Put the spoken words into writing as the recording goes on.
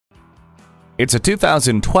It's a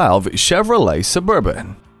 2012 Chevrolet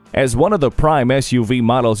Suburban. As one of the prime SUV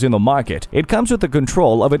models in the market, it comes with the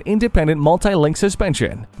control of an independent multi-link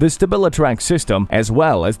suspension, the StabiliTrak system, as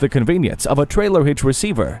well as the convenience of a trailer hitch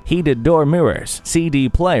receiver, heated door mirrors, CD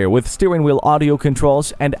player with steering wheel audio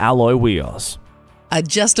controls, and alloy wheels.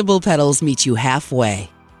 Adjustable pedals meet you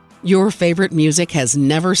halfway. Your favorite music has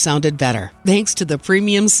never sounded better thanks to the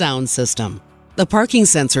premium sound system. The parking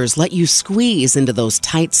sensors let you squeeze into those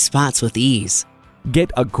tight spots with ease.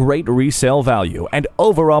 Get a great resale value and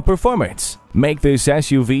overall performance. Make this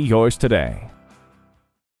SUV yours today.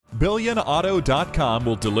 BillionAuto.com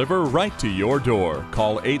will deliver right to your door.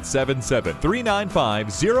 Call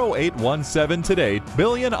 877-395-0817 today.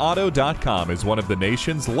 BillionAuto.com is one of the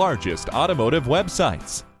nation's largest automotive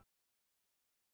websites.